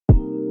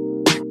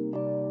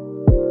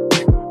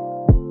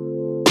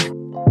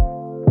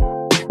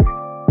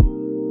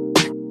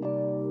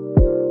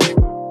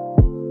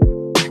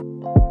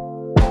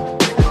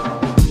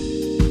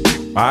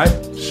All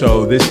right,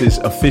 so this is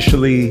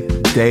officially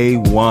day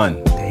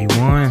one. Day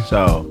one.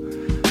 So,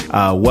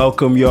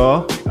 welcome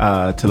y'all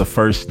to the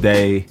first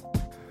day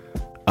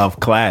of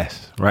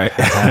class, right?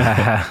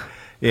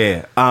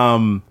 Yeah.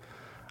 All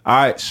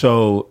right,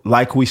 so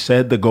like we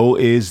said, the goal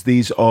is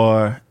these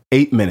are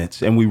 8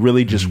 minutes, and we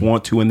really just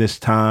want to, in this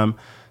time,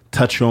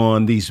 touch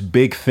on these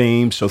big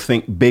themes. So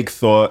think big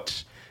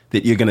thoughts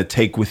that you're going to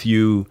take with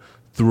you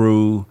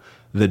through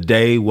the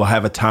day. We'll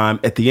have a time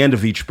at the end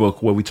of each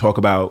book where we talk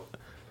about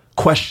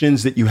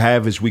questions that you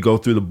have as we go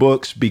through the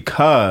books,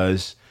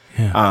 because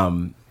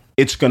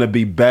it's going to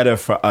be better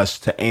for us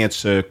to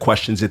answer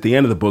questions at the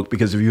end of the book,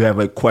 because if you have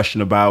a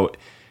question about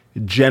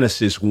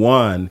Genesis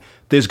 1,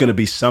 there's going to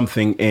be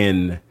something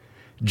in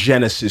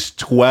Genesis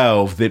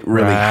 12 that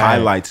really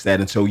highlights that.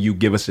 And so you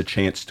give us a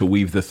chance to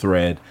weave the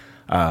thread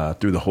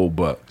through the whole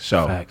book.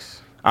 So,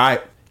 Facts. All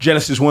right,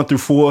 Genesis 1 through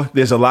 4,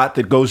 there's a lot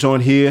that goes on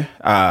here.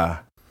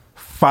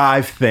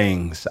 5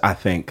 things I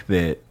think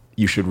that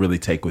you should really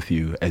take with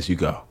you as you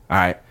go. All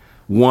right.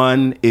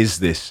 One is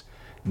this: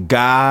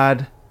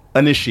 God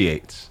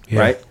initiates,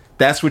 right?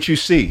 That's what you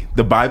see.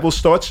 The Bible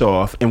starts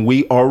off and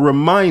we are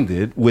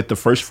reminded with the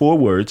first 4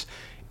 words,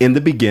 in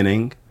the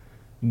beginning,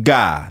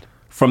 God.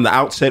 From the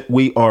outset,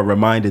 we are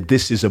reminded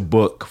this is a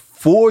book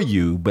for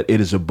you, but it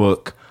is a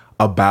book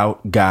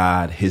about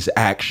God, his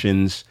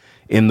actions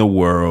in the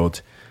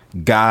world.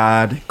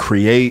 God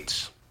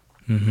creates.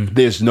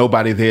 There's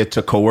nobody there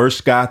to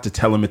coerce God, to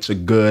tell him it's a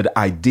good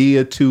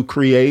idea to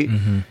create.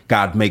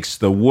 God makes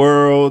the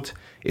world.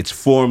 It's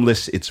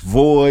formless. It's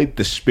void.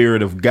 The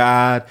Spirit of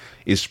God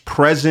is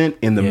present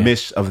in the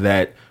midst of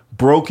that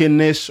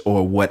brokenness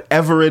or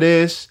whatever it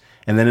is.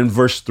 And then in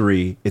verse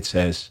 3, it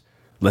says,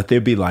 let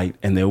there be light,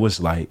 and there was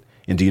light.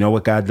 And do you know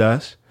what God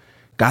does?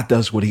 God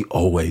does what he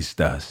always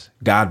does.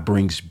 God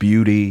brings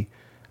beauty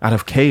out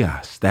of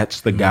chaos.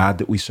 That's the God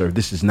that we serve.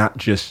 This is not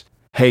just,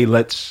 hey,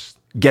 let's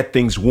get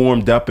things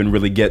warmed up and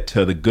really get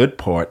to the good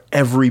part.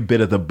 Every bit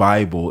of the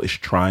Bible is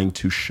trying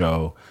to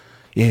show,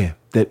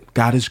 that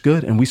God is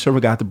good. And we serve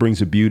a God that brings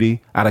the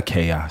beauty out of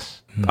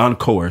chaos.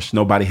 Uncoerced.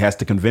 Nobody has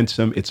to convince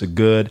him it's a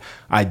good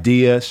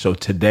idea. So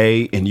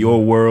today in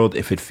your world,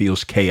 if it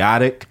feels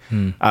chaotic,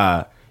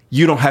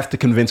 you don't have to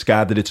convince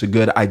God that it's a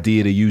good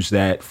idea to use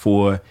that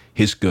for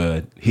his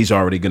good. He's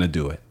already going to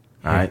do it.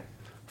 All right.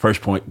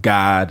 First point,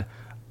 God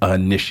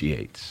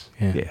initiates.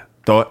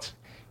 Thoughts?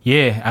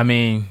 Yeah, I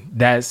mean,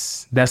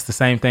 that's the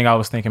same thing I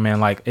was thinking, man.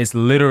 Like, it's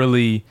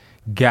literally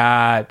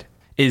God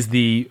is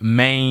the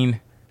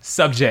main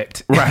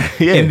subject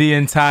in the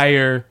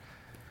entire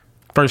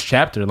first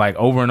chapter. Like,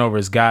 over and over,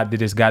 is God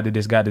did this, God did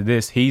this, God did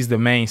this. He's the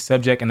main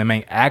subject and the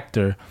main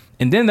actor.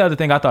 And then the other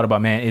thing I thought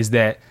about, man, is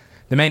that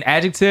the main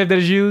adjective that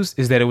is used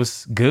is that it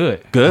was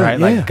good. Good, right?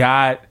 Like,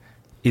 God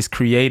is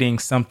creating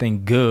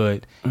something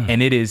good,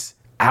 and it is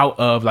out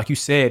of, like you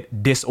said,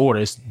 disorder.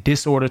 It's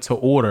disorder to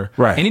order.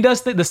 Right. And he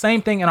does the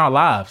same thing in our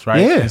lives, right?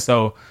 Yeah. And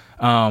so,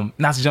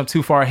 not to jump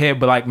too far ahead,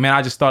 but like, man,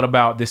 I just thought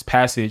about this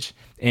passage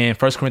in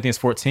 1 Corinthians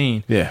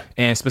 14. Yeah.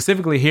 And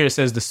specifically here, it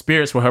says the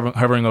spirits were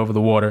hovering over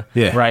the water.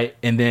 Yeah. Right.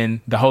 And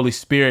then the Holy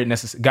Spirit,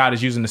 God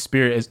is using the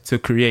Spirit to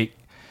create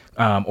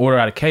order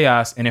out of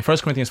chaos. And in 1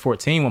 Corinthians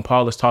 14, when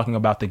Paul is talking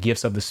about the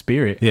gifts of the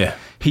Spirit,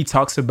 he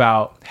talks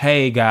about,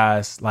 hey,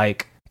 guys,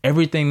 like,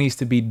 everything needs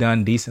to be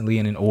done decently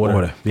and in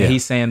order. And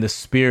he's saying the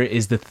Spirit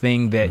is the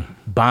thing that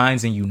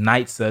binds and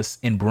unites us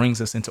and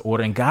brings us into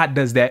order. And God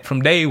does that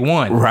from day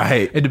one,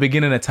 right at the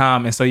beginning of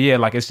time. And so,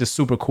 like, it's just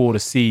super cool to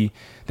see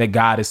that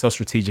God is so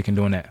strategic in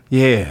doing that.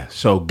 Yeah.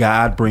 So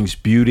God brings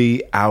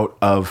beauty out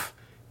of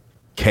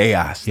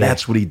chaos.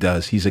 That's what he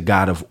does. He's a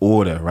God of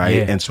order,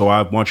 right? And so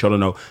I want y'all to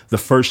know the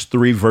first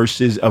 3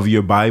 verses of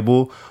your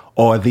Bible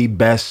are the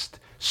best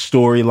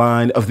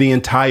storyline of the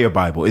entire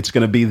Bible. It's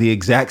going to be the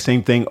exact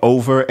same thing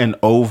over and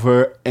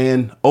over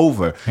and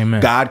over.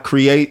 Amen. God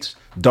creates,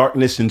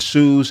 darkness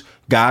ensues,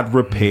 God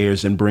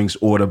repairs and brings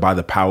order by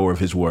the power of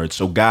his word.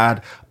 So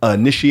God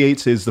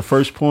initiates is the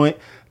first point.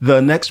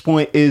 The next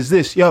point is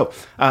this,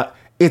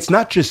 it's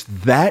not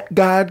just that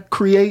God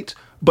creates,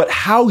 but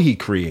how he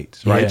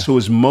creates, right? So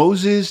as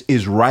Moses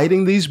is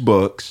writing these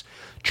books,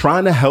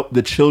 trying to help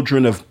the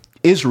children of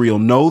Israel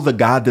know the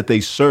God that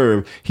they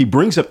serve, he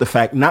brings up the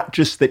fact not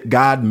just that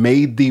God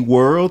made the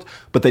world,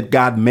 but that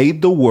God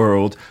made the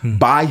world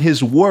by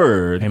his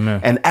word. Amen.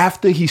 And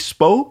after he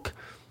spoke,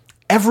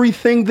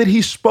 everything that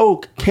he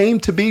spoke came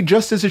to be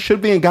just as it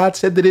should be. And God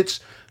said that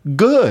it's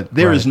good.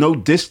 There is no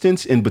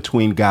distance in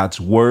between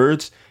God's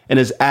words and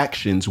his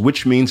actions,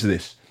 which means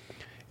this: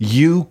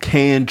 you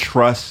can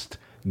trust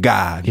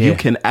God. You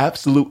can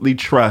absolutely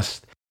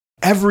trust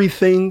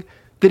everything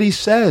that he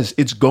says.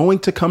 It's going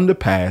to come to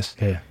pass.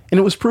 And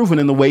it was proven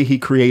in the way he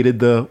created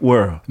the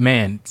world.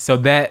 Man, so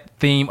that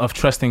theme of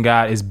trusting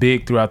God is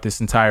big throughout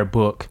this entire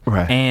book.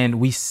 Right. And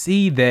we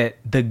see that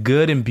the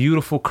good and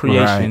beautiful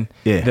creation,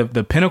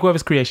 the pinnacle of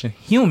his creation,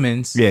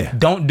 humans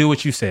don't do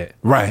what you said.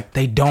 Right.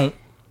 They don't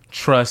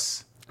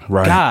trust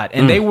God.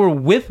 And they were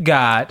with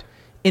God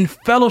in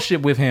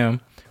fellowship with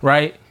him,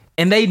 right?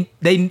 And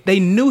they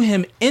knew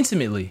him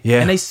intimately.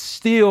 And they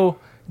still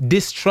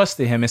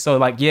distrusted him. And so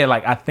like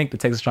I think the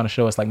text is trying to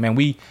show us like, man,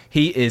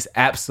 he is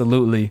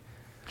absolutely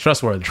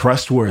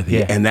trustworthy.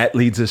 Yeah. And that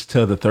leads us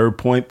to the third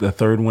point. The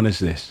third one is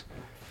this.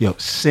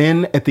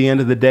 Sin at the end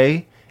of the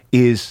day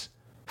is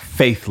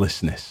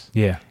faithlessness.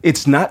 Yeah.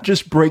 It's not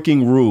just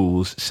breaking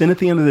rules. Sin at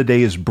the end of the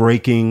day is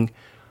breaking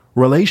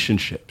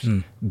relationships.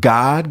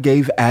 God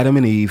gave Adam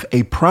and Eve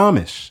a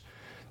promise.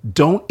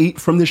 Don't eat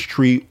from this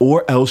tree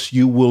or else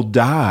you will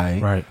die.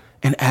 Right.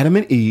 And Adam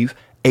and Eve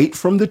ate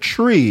from the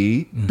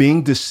tree,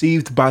 being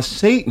deceived by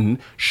Satan,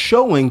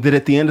 showing that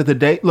at the end of the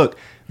day, look,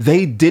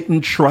 they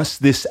didn't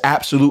trust this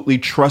absolutely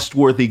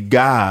trustworthy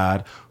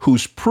God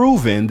who's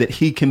proven that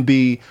he can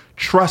be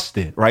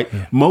trusted, right?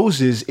 Yeah.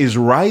 Moses is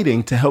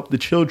writing to help the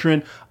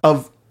children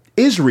of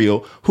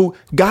Israel who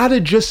God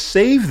had just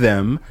saved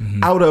them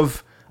out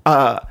of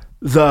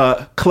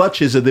the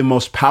clutches of the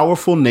most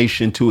powerful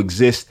nation to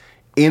exist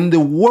in the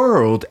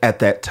world at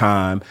that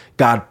time.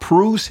 God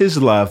proves his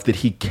love that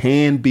he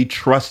can be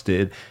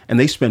trusted, and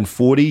they spend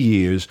 40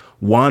 years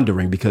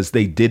wandering because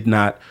they did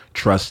not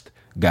trust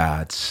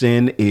God.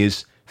 Sin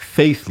is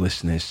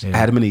faithlessness. Yeah.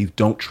 Adam and Eve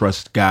don't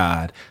trust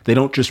God. They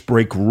don't just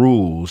break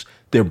rules.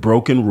 Their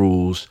broken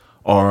rules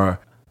are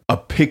a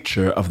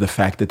picture of the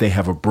fact that they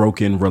have a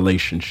broken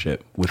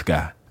relationship with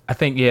God. I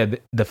think,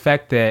 the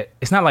fact that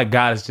it's not like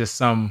God is just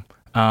some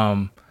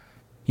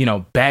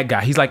bad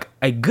guy. He's like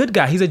a good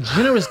guy. He's a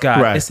generous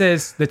guy. Right. It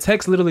says, the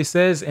text literally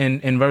says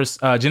in verse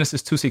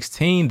Genesis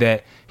 2:16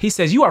 that he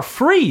says, you are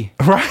free.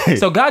 Right.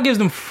 So God gives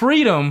them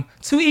freedom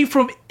to eat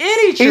from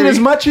any tree. Eat as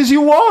much as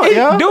you want.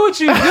 Yeah. Do what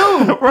you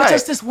do. Right.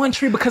 Just this one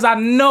tree, because I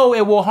know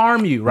it will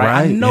harm you.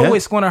 Right. I know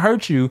it's going to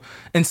hurt you.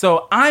 And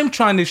so I'm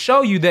trying to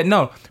show you that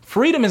no,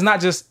 freedom is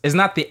not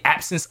the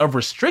absence of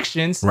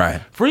restrictions.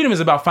 Right. Freedom is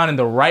about finding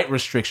the right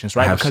restrictions,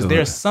 right? Absolutely. Because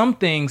there's some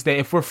things that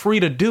if we're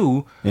free to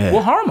do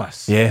will harm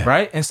us. Yeah.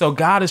 Right. And so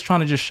God is trying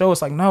to just show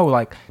us like,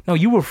 no,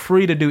 you were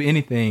free to do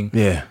anything.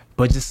 Yeah.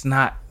 But just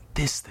not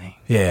this thing.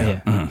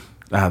 Yeah.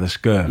 That's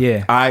good.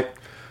 Yeah. All right.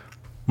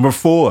 Number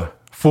four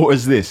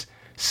is this.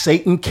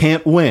 Satan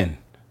can't win.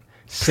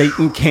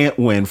 Satan can't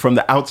win. From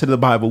the outset of the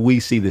Bible, we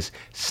see this.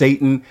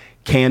 Satan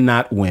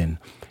cannot win.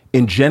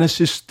 In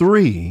Genesis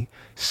 3,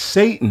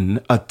 Satan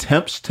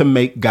attempts to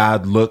make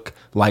God look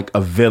like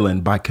a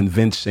villain by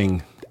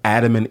convincing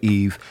Adam and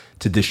Eve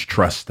to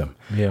distrust him.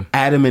 Yeah.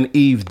 Adam and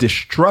Eve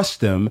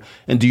distrust him.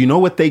 And do you know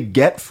what they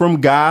get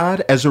from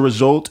God as a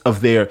result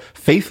of their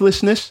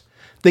faithlessness?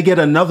 They get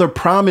another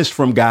promise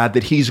from God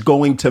that he's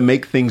going to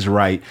make things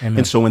right. Amen.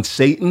 And so in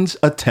Satan's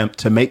attempt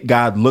to make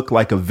God look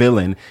like a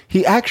villain,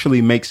 he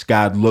actually makes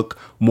God look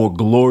more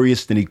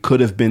glorious than he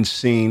could have been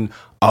seen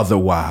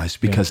otherwise,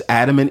 because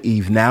Adam and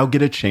Eve now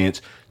get a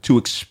chance to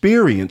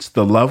experience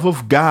the love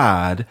of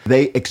God.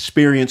 They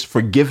experience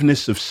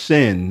forgiveness of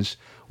sins,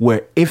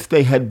 where if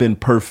they had been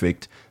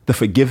perfect, the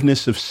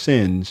forgiveness of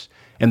sins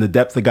and the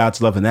depth of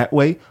God's love in that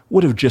way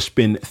would have just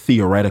been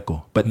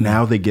theoretical. But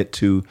now they get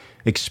to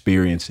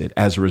experience it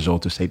as a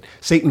result of Satan.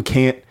 Satan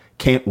can't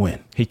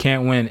win. He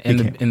can't win.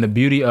 And the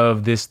beauty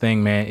of this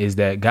thing, man, is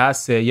that God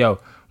said,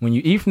 when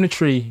you eat from the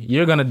tree,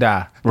 you're going to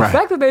die. The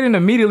fact that they didn't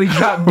immediately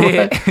drop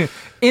dead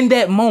in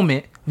that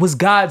moment was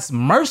God's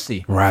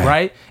mercy.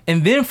 Right.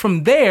 And then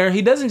from there,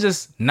 he doesn't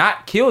just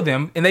not kill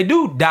them, and they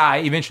do die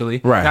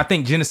eventually. Right. And I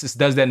think Genesis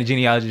does that in the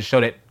genealogy to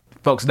show that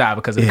folks die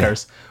because of the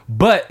curse.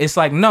 But it's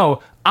like,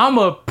 no, I'm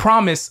a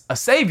promise a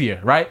savior,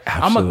 right?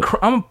 Absolutely.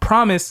 I'm a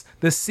promise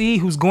the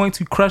seed who's going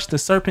to crush the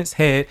serpent's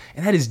head,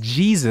 and that is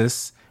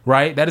Jesus,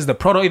 right? That is the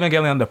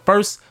proto-evangelion, the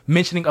first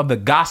mentioning of the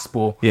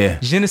gospel. Yeah.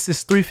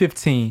 Genesis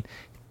 3:15.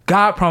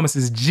 God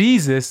promises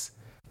Jesus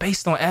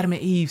based on Adam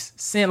and Eve's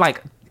sin.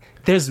 Like,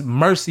 there's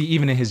mercy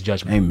even in his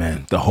judgment.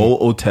 Amen. The whole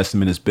Old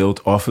Testament is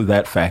built off of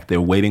that fact. They're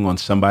waiting on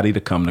somebody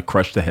to come to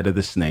crush the head of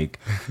the snake,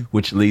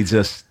 which leads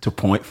us to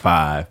point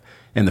 5.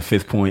 And the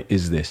 5th point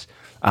is this.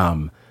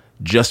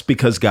 Just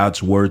because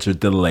God's words are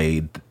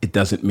delayed, it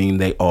doesn't mean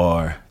they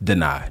are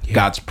denied. Yeah.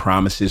 God's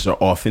promises are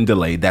often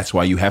delayed. That's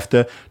why you have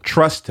to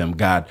trust him.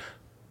 God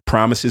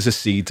promises a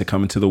seed to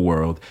come into the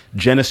world.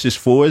 Genesis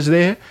 4 is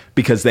there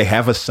because they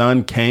have a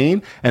son,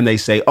 Cain, and they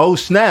say, oh,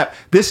 snap,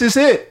 this is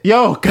it.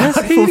 Yo, God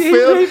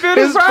fulfilled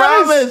his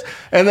promise.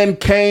 And then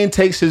Cain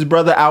takes his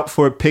brother out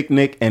for a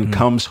picnic and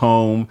comes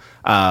home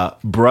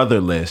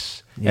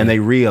brotherless. Yeah. And they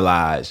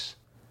realize,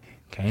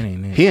 Cain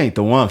ain't it. He ain't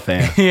the one,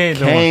 fam.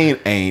 Cain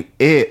ain't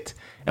it.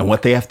 And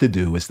what they have to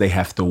do is they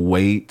have to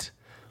wait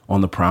on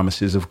the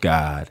promises of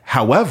God.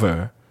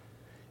 However,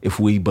 if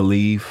we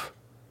believe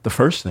the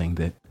first thing,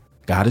 that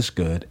God is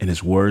good and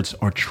his words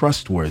are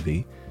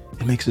trustworthy,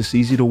 it makes us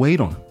easy to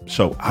wait on him.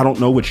 So I don't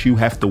know what you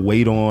have to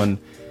wait on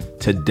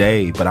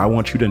today, but I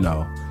want you to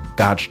know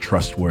God's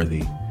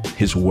trustworthy.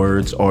 His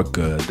words are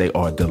good. They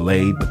are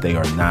delayed, but they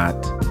are not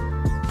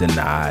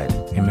denied.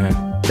 Amen.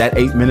 That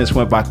 8 minutes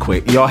went by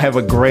quick. Y'all have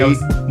a great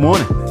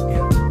morning.